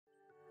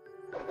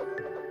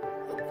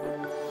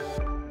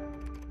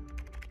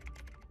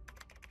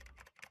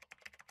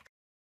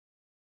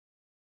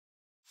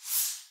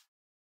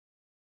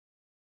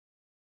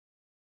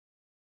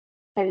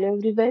Hello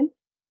everyone.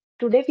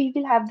 Today we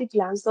will have the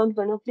glance on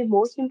one of the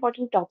most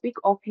important topic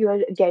of your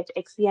GET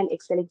XE and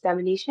Excel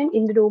examination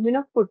in the domain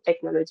of food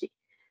technology.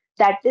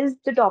 That is,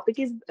 the topic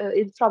is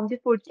from the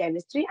food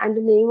chemistry, and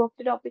the name of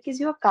the topic is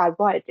your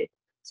carbohydrate.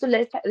 So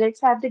let's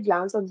have the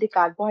glance on the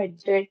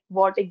carbohydrate.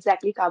 What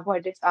exactly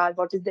carbohydrates are?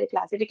 What is their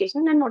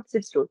classification and what's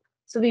its role?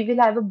 So we will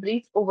have a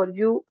brief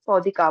overview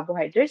for the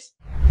carbohydrates.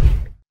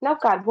 Now,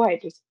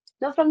 carbohydrates.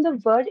 Now, from the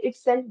word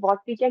itself, what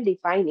we can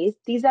define is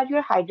these are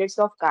your hydrates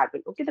of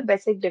carbon. Okay, the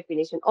basic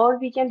definition, or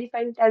we can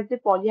define it as the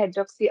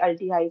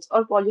polyhydroxyaldehydes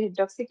or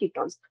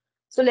polyhydroxyketones.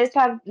 So let's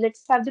have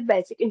the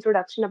basic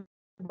introduction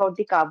about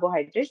the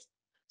carbohydrates.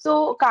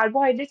 So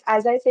carbohydrates,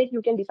 as I said,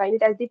 you can define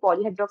it as the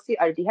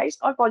polyhydroxyaldehydes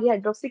or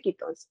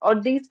polyhydroxyketones, or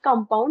these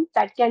compounds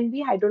that can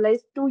be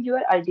hydrolyzed to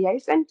your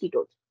aldehydes and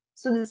ketones.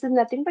 So this is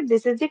nothing but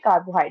this is the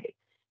carbohydrate.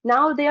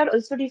 Now they are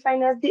also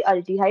defined as the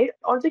aldehyde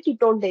or the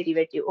ketone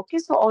derivative. Okay,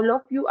 so all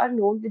of you are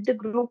known with the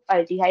group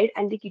aldehyde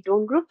and the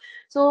ketone group.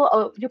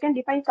 So you can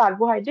define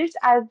carbohydrates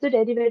as the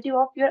derivative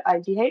of your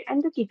aldehyde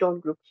and the ketone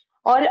group,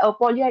 or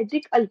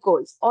polyhydric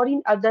alcohols, or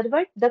in other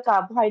words, the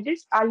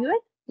carbohydrates are your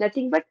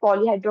nothing but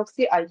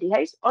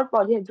polyhydroxyaldehydes or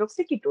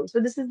polyhydroxyketones. So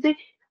this is the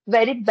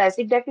very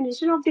basic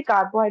definition of the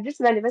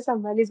carbohydrates whenever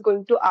someone is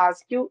going to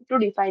ask you to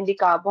define the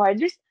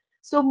carbohydrates.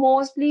 So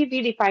mostly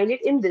we define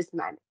it in this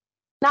manner.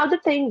 Now, the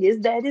thing is,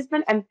 there is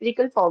one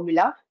empirical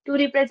formula to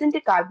represent the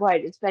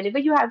carbohydrates. Whenever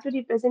you have to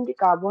represent the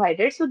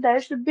carbohydrates, so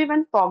there should be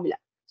one formula.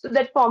 So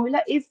that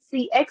formula is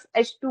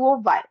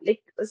CxH2OY.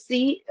 Like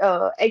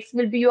X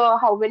will be your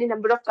how many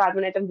number of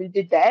carbon atom will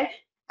be there,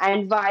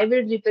 and Y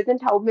will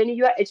represent how many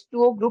your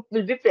H2O group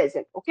will be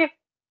present. Okay,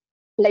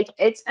 like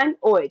H and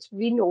OH.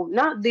 We know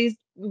now these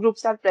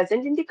groups are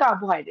present in the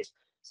carbohydrates.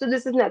 So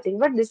this is nothing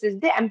but this is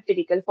the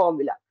empirical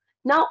formula.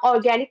 Now,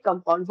 organic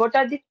compound. What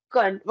is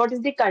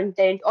the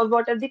content or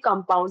what are the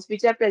compounds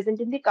which are present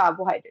in the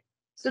carbohydrate?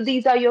 So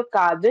these are your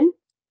carbon,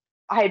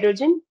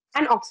 hydrogen,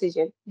 and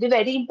oxygen. The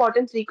very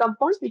important three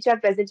compounds which are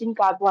present in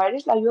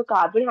carbohydrates are your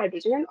carbon,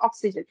 hydrogen, and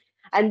oxygen.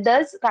 And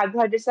thus,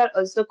 carbohydrates are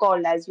also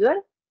called as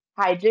your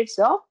hydrates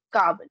of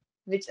carbon,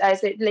 which I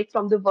said, like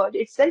from the word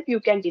itself, you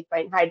can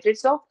define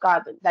hydrates of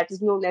carbon. That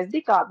is known as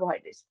the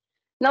carbohydrates.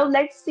 Now,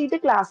 let's see the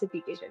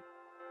classification.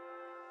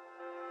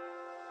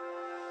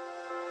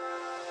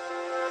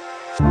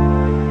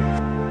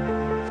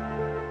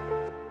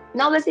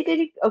 Now,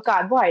 basically,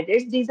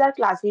 carbohydrates, these are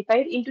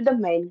classified into the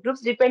main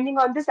groups depending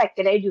on the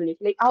saccharide unit,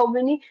 like how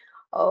many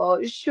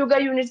sugar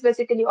units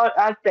basically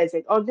are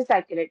present, or the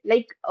saccharide.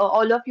 Like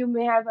all of you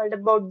may have heard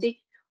about the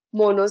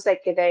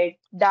monosaccharide,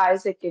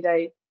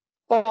 disaccharide,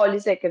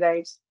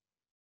 polysaccharides.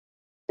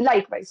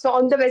 Likewise, so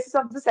on the basis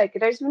of the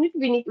saccharides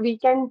unit, we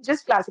can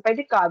just classify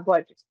the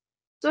carbohydrates.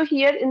 So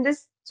here in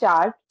this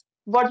chart,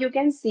 what you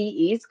can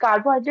see is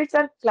carbohydrates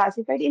are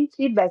classified in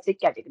three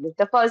basic categories.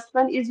 The first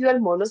one is your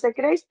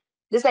monosaccharides,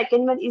 the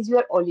second one is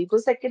your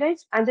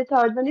oligosaccharides, and the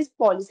third one is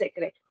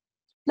polysaccharide.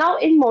 Now,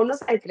 in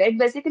monosaccharide,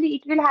 basically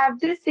it will have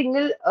this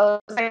single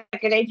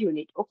saccharide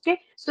unit. Okay,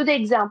 so the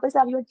examples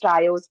are your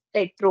triose,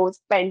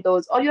 tetrose,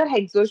 pentose, or your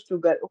hexose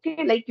sugar.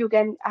 Okay, like you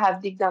can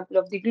have the example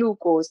of the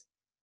glucose.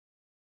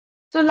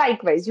 So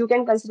likewise, you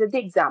can consider the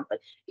example.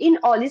 In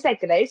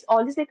oligosaccharides,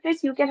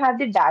 you can have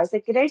the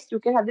disaccharides, you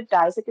can have the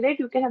trisaccharide,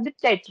 you can have the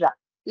tetra.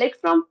 Like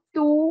from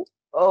 2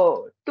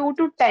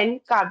 to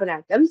 10 carbon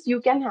atoms,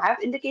 you can have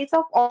in the case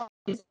of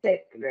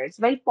oligosaccharides,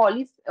 while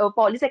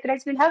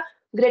polysaccharides will have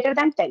greater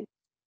than 10.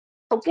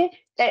 Okay,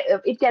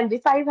 it can be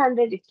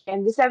 500, it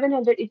can be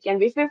 700, it can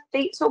be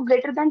 50. So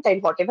greater than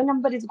 10, whatever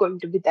number is going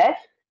to be there,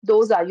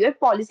 those are your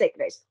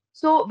polysaccharides.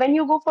 So when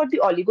you go for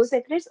the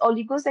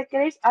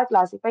oligosaccharides are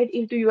classified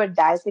into your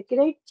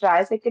disaccharide,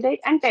 trisaccharide,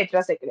 and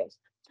tetrasaccharides.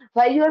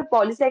 While your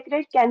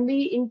polysaccharide can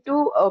be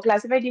into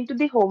classified into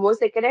the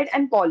homosaccharide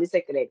and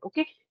polysaccharide.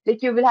 Okay,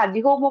 like you will have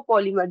the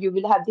homopolymer, you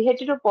will have the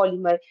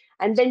heteropolymer,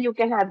 and then you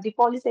can have the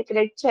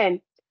polysaccharide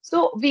chain.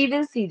 So we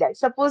will see that.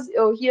 Suppose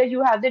here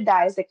you have the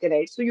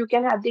disaccharide. So you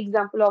can have the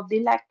example of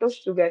the lactose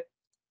sugar,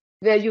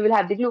 where you will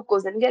have the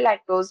glucose and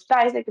galactose.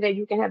 Trisaccharide,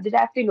 you can have the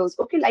raffinose.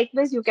 Okay,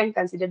 likewise, you can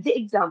consider the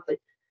example.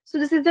 So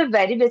this is the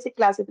very basic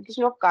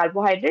classification of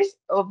carbohydrates,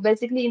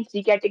 basically in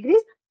three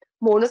categories: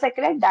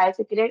 monosaccharide,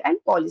 disaccharide, and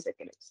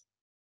polysaccharides.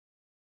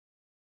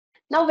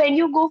 Now, when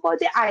you go for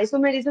the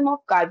isomerism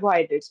of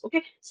carbohydrates,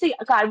 okay, see,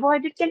 a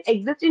carbohydrate can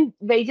exist in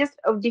various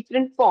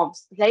different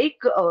forms.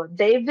 Like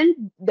they will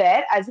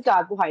there as a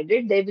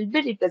carbohydrate, they will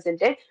be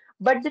represented.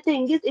 But the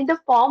thing is, in the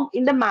form,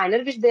 in the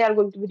manner which they are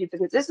going to be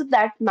represented, so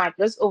that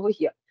matters over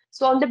here.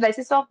 So on the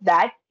basis of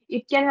that,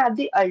 it can have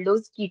the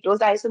aldose ketose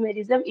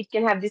isomerism, it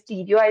can have the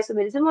stereo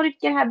isomerism, or it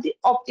can have the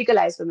optical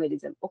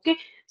isomerism. Okay,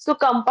 so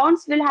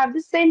compounds will have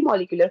the same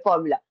molecular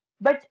formula,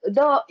 but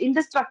the in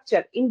the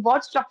structure, in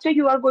what structure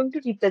you are going to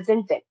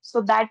represent them,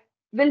 so that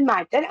will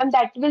matter and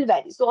that will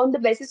vary. So on the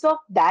basis of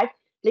that,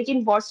 like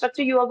in what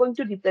structure you are going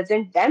to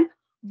represent them,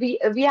 we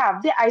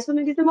have the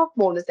isomerism of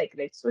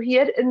monosaccharides. So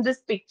here in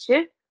this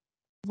picture,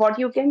 what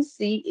you can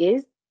see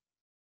is,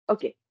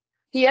 okay,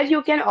 here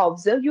you can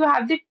observe you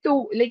have the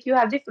two, like you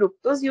have the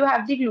fructose, you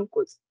have the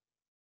glucose.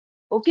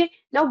 Okay,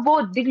 now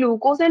both the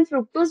glucose and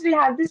fructose will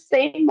have the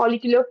same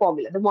molecular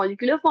formula. The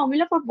molecular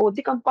formula for both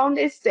the compound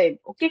is same.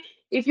 Okay,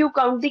 if you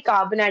count the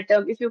carbon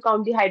atom, if you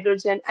count the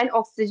hydrogen and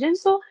oxygen,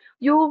 so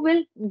you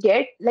will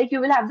get like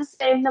you will have the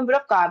same number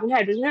of carbon,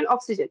 hydrogen, and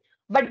oxygen.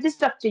 But the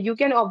structure you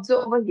can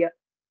observe over here,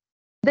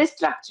 this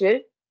structure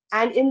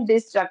and in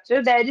this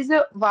structure there is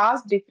a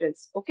vast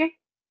difference. Okay,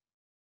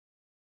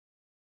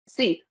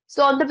 see,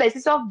 so on the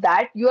basis of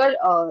that,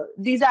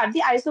 these are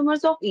the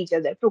isomers of each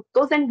other.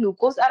 Fructose and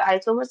glucose are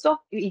isomers of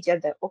each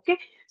other. Okay,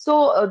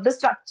 so the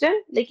structure,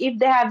 like if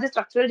they have the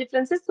structural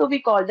differences, so we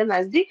call them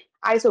as the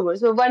isomers.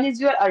 So one is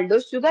your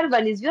aldose sugar,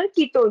 one is your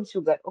ketone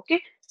sugar.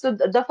 Okay, so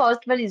the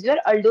first one is your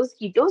aldose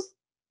ketose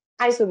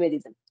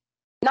isomerism.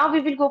 Now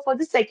we will go for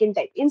the second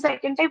type. In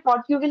second type,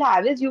 what you will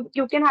have is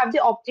you can have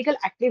the optical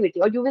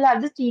activity or you will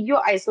have the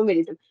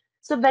stereoisomerism.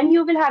 So when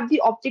you will have the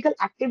optical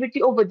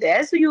activity over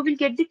there, so you will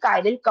get the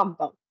chiral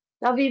compound.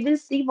 Now we will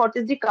see what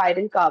is the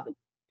chiral carbon.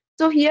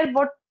 So here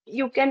what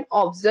you can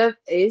observe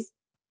is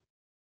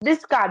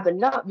this carbon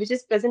now, which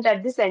is present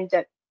at the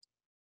center.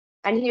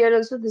 And here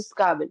also this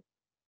carbon.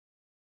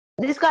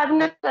 This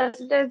carbon is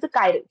considered as the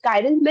chiral.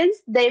 Chiral means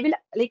they will,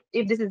 like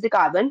if this is the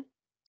carbon,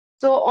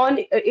 so on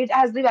it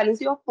has the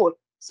valency of 4.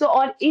 So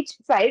on each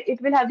side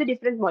it will have the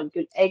different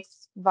molecule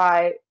X,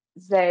 Y,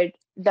 Z,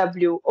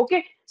 W.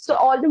 Okay. So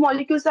all the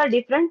molecules are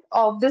different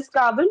of this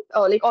carbon,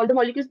 like all the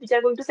molecules which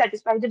are going to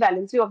satisfy the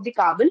valency of the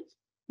carbon,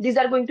 these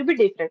are going to be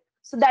different.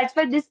 So that's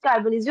why this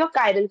carbon is your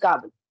chiral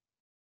carbon.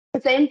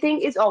 The same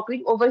thing is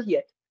occurring over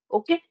here.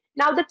 Okay.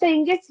 Now the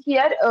thing is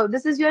here,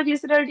 this is your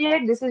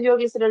glyceraldehyde, this is your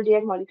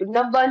glyceraldehyde molecule.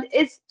 Now one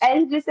is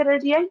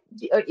L-glyceraldehyde,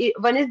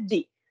 one is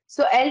D.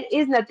 So L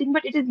is nothing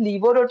but it is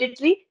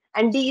levorotatory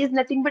and D is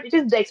nothing but it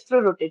is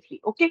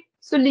dextrorotatory. Okay.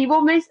 So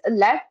levo means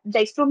left,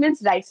 dextro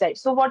means right side.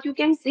 So what you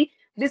can see,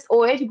 this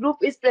OH group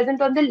is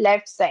present on the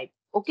left side.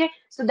 Okay.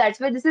 So that's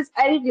why this is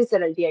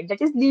L-glyceraldehyde,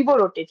 that is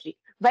levorotatory.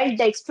 While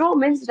dextro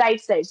means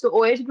right side. So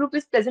OH group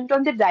is present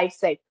on the right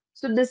side.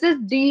 So this is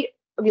D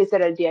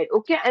glyceraldehyde.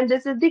 Okay, and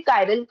this is the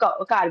chiral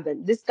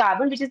carbon. This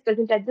carbon which is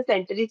present at the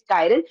center is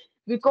chiral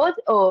because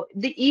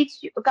the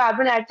each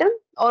carbon atom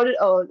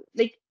or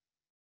like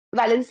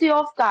valency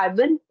of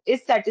carbon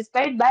is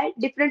satisfied by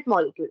different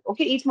molecule.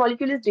 Okay, each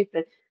molecule is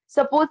different.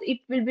 Suppose it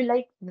will be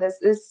like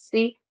this is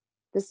C,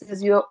 this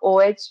is your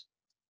OH,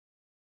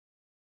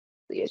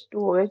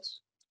 CH2OH,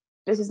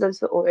 this is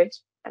also OH,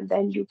 and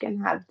then you can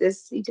have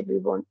this C double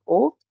bond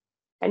O,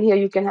 and here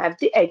you can have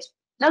the H.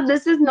 Now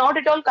this is not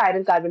at all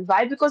chiral carbon.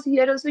 Why? Because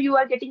here also you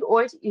are getting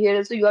OH, here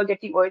also you are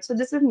getting OH. So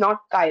this is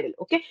not chiral.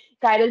 Okay,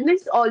 chiral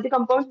means all the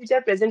compounds which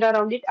are present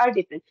around it are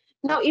different.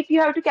 Now if you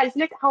have to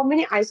calculate how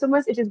many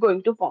isomers it is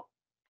going to form,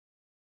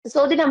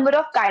 so the number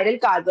of chiral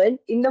carbon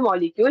in the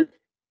molecule,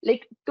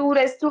 like 2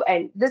 raised to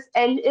n. This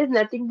n is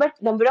nothing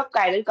but number of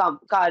chiral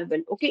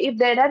carbon. Okay, if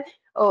there are,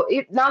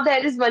 if now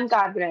there is one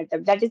carbon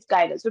atom that is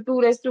chiral, so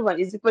 2 raised to 1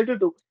 is equal to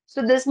 2.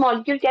 So this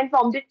molecule can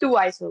form the two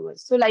isomers.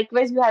 So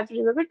likewise, you have to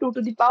remember 2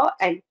 to the power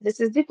n. This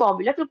is the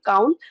formula to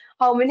count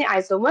how many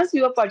isomers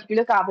your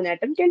particular carbon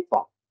atom can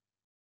form.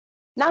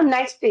 Now,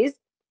 next is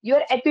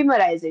your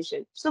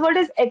epimerization. So, what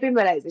is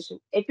epimerization?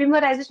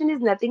 Epimerization is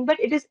nothing but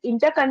it is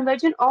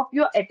interconversion of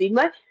your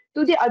epimer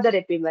to the other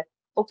epimer.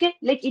 Okay,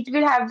 like it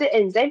will have the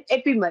enzyme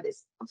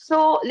epimerase.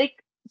 So,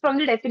 like from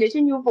the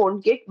definition, you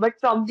won't get, but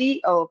from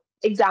the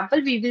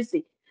example, we will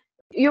see.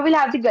 You will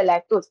have the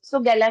galactose. So,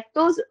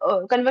 galactose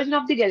conversion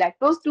of the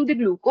galactose to the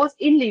glucose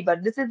in liver.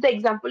 This is the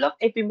example of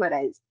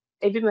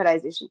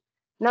epimerization.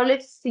 Now,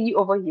 let's see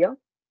over here.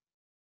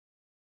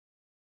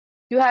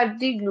 You have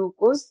the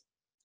glucose,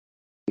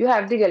 you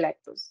have the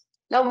galactose.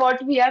 Now,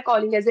 what we are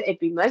calling as the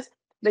epimers,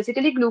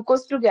 basically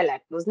glucose to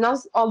galactose. Now,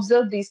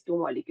 observe these two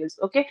molecules.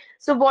 Okay,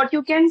 so what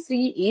you can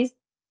see is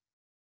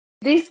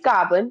this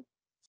carbon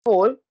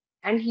 4,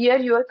 and here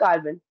your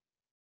carbon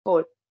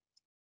 4.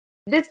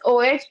 This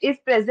OH is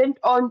present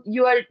on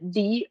your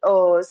D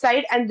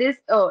side, and this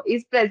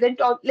is present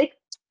on like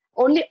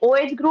only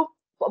OH group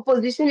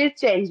position is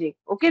changing.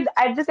 Okay,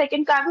 at the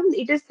second carbon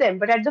it is same,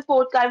 but at the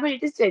fourth carbon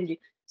it is changing.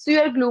 So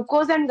your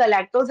glucose and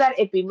galactose are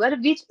epimer,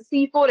 which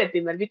C4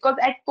 epimer, because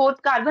at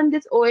fourth carbon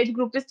this OH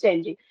group is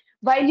changing.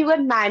 While your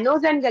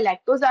mannose and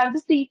galactose are the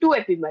C2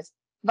 epimers.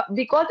 But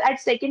because at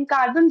second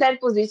carbon their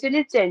position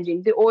is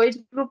changing. The OH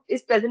group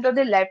is present on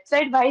the left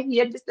side, while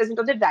here it is present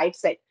on the right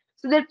side.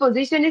 So their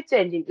position is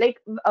changing.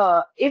 Like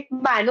if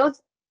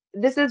mannose,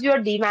 this is your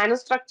D mannose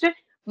structure,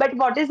 but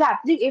what is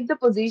happening if the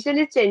position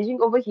is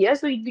changing over here?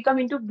 So it become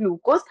into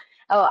glucose.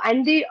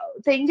 And the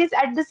thing is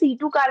at the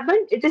C2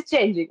 carbon, it is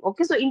changing.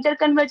 Okay, so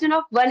interconversion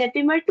of one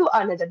epimer to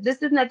another.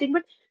 This is nothing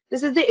but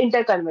this is the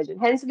interconversion.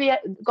 Hence, we are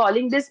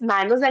calling this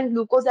mannose and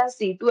glucose as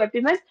C2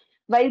 epimers,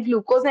 while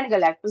glucose and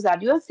galactose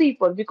are your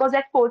C4 because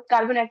at fourth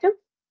carbon atom,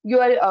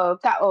 your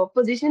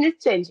position is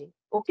changing.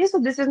 Okay, so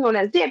this is known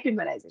as the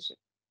epimerization.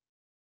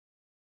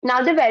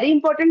 Now, the very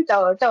important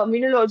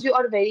terminology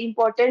or very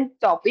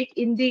important topic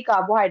in the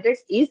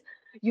carbohydrates is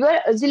your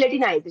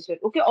gelatinization.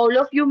 Okay, all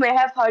of you may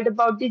have heard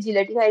about the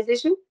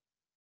gelatinization.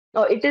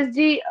 It is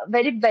the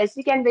very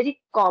basic and very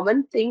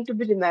common thing to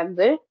be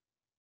remembered.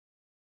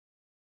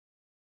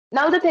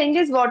 Now the thing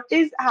is what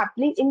is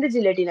happening in the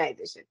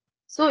gelatinization.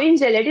 So in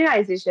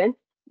gelatinization,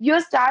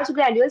 your starch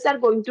granules are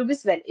going to be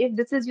swell. If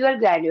this is your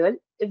granule,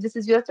 if this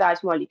is your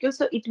starch molecule,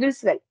 so it will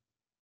swell.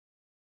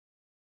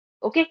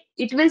 Okay,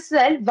 it will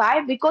swell.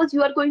 Why? Because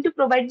you are going to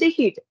provide the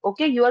heat.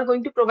 Okay, you are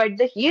going to provide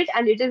the heat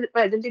and it is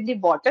present in the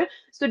water.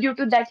 So due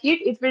to that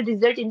heat, it will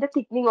result in the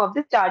thickening of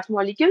the starch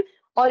molecule,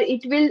 or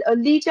it will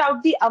leach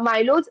out the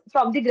amylose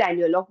from the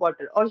granule of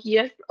water, or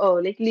here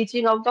like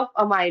leaching out of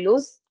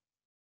amylose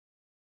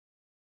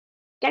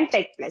can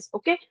take place.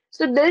 Okay,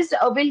 so this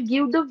will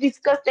give the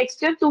viscous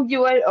texture to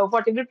your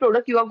whatever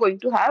product you are going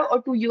to have,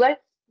 or to your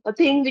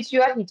thing which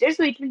you are heated.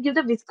 So it will give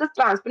the viscous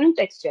transparent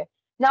texture.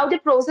 Now the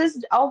process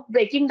of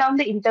breaking down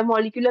the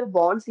intermolecular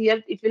bonds,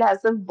 here it will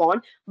have some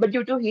bond, but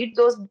due to heat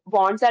those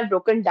bonds are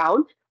broken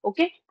down.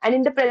 Okay, and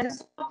in the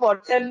presence of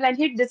water and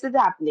heat this is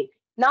happening.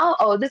 Now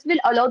this will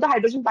allow the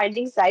hydrogen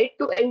binding site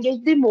to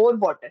engage the more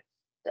water,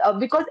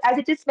 because as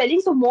it is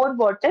swelling, so more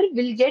water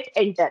will get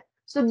enter.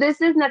 So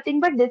this is nothing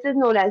but this is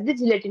known as the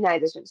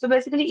gelatinization. So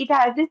basically, it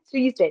has these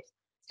three steps.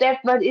 Step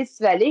one is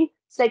swelling.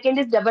 Second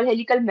is double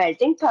helical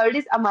melting. Third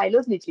is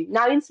amylose leaching.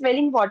 Now, in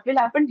swelling, what will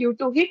happen due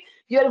to heat?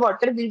 Your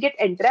water will get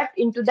entrapped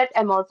into that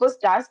amorphous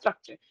star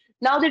structure.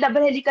 Now, the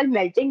double helical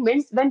melting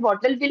means when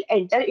water will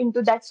enter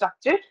into that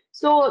structure.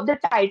 So the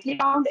tightly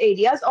bound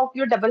areas of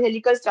your double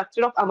helical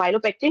structure of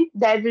amylopectin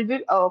there will be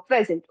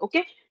present.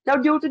 Okay. Now,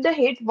 due to the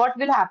heat, what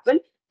will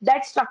happen?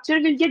 That structure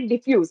will get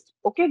diffused.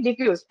 Okay,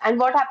 diffused. And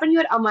what happened?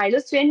 Your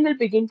amylose chain will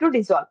begin to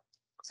dissolve.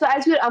 So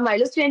as your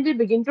amylose chain will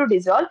begin to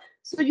dissolve,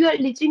 so your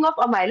leaching of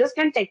amylose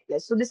can take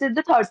place. So this is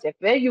the third step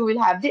where you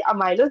will have the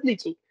amylose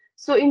leaching.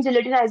 So in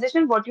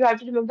gelatinization, what you have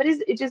to remember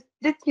is it is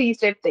the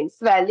three-step thing: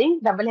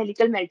 swelling, double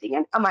helical melting,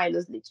 and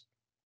amylose leaching.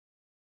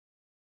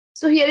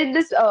 So here in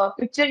this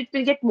picture, it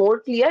will get more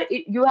clear.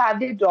 You have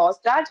the draw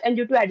starch, and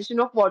due to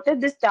addition of water,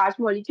 this starch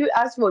molecule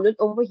are swollen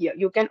over here.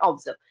 You can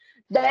observe.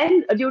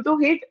 Then, due to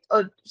heat,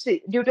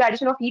 due to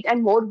addition of heat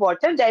and more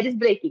water, there is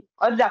breaking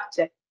or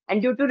rupture.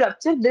 And due to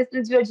rupture, this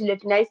is your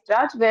gelatinized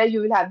starch where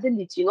you will have the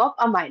leaching of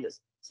amylose.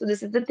 So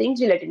this is the thing,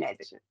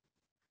 gelatinization.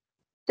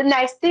 The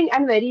next thing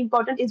and very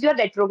important is your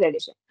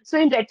retrogradation. So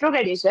in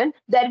retrogradation,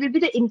 there will be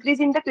the increase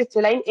in the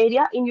crystalline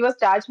area in your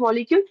starch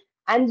molecule,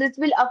 and this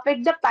will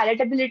affect the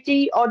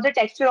palatability or the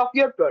texture of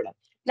your product.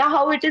 Now,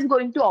 how it is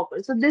going to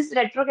occur? So this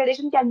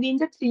retrogradation can be in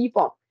the three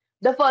form.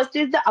 The first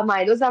is the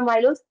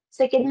amylose.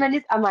 Second one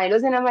is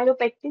amylose and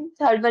amylopectin.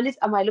 Third one is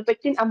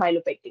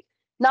amylopectin.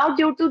 Now,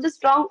 due to the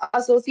strong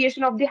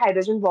association of the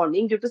hydrogen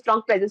bonding, due to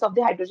strong presence of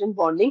the hydrogen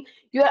bonding,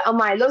 your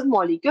amylose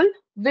molecule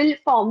will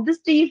form the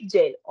stiff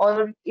gel,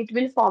 or it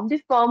will form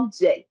the firm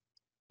gel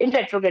in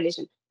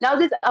retrogradation. Now,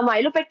 this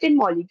amylopectin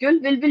molecule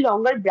will be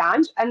longer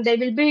branch and they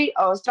will be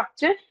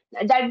structured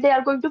that they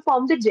are going to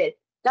form the gel.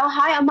 Now,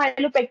 high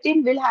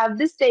amylopectin will have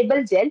this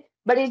stable gel,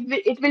 but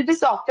it will be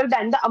softer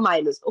than the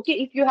amylose. Okay,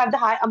 if you have the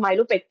high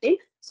amylopectin,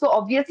 so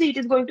obviously it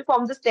is going to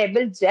form the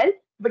stable gel,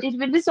 but it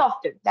will be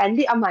softer than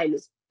the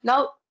amylose.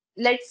 Now,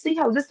 let's see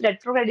how this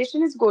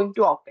retrogradation is going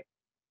to occur.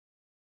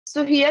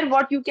 So here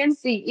what you can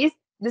see is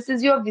this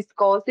is your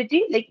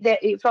viscosity.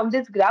 Like from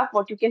this graph,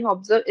 what you can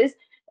observe is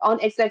on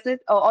x-axis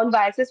on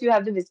y-axis you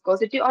have the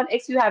viscosity, on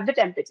x you have the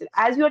temperature.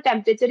 As your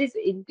temperature is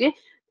increased,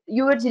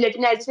 your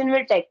gelatinization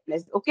will take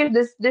place. Okay,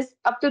 this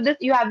up to this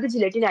you have the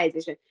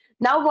gelatinization.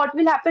 Now what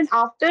will happen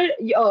after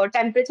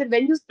temperature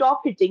when you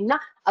stop heating? Now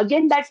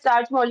again that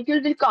starch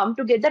molecule will come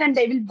together and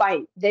they will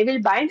bind. They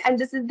will bind, and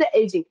this is the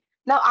aging.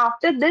 Now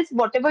after this,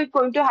 whatever is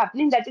going to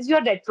happen, that is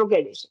your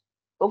retrogradation.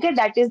 Okay,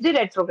 that is the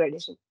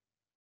retrogradation.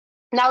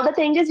 Now the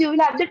thing is, you will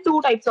have the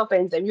two types of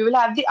enzyme. You will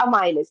have the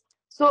amylase.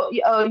 So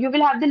you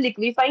will have the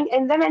liquefying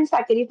enzyme and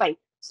saccharifying.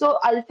 So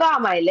alpha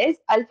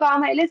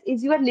amylase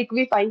is your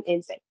liquefying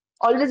enzyme.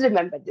 Always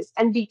remember this.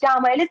 And beta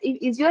amylase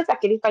is your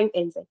saccharifying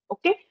enzyme.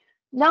 Okay.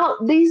 Now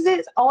this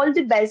is all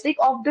the basic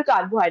of the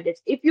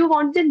carbohydrates. If you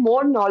want the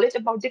more knowledge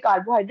about the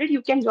carbohydrate,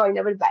 you can join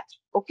our batch.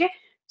 Okay.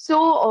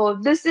 So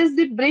this is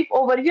the brief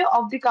overview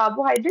of the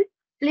carbohydrate.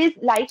 Please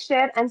like,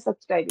 share, and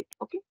subscribe it.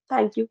 Okay.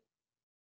 Thank you.